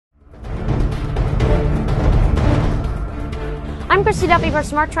I'm Christy Duffy for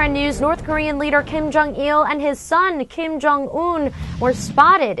Smart Trend News. North Korean leader Kim Jong-il and his son Kim Jong-un were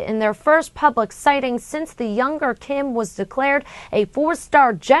spotted in their first public sighting since the younger Kim was declared a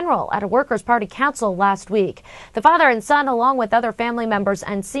four-star general at a Workers' Party council last week. The father and son, along with other family members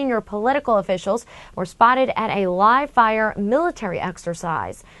and senior political officials, were spotted at a live-fire military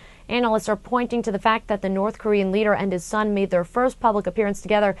exercise. Analysts are pointing to the fact that the North Korean leader and his son made their first public appearance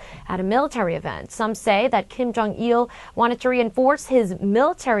together at a military event. Some say that Kim Jong-il wanted to reinforce his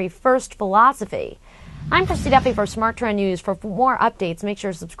military-first philosophy. I'm Christy Duffy for Smart Trend News. For more updates, make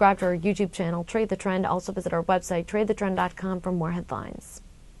sure to subscribe to our YouTube channel, Trade the Trend. Also visit our website, tradethetrend.com, for more headlines.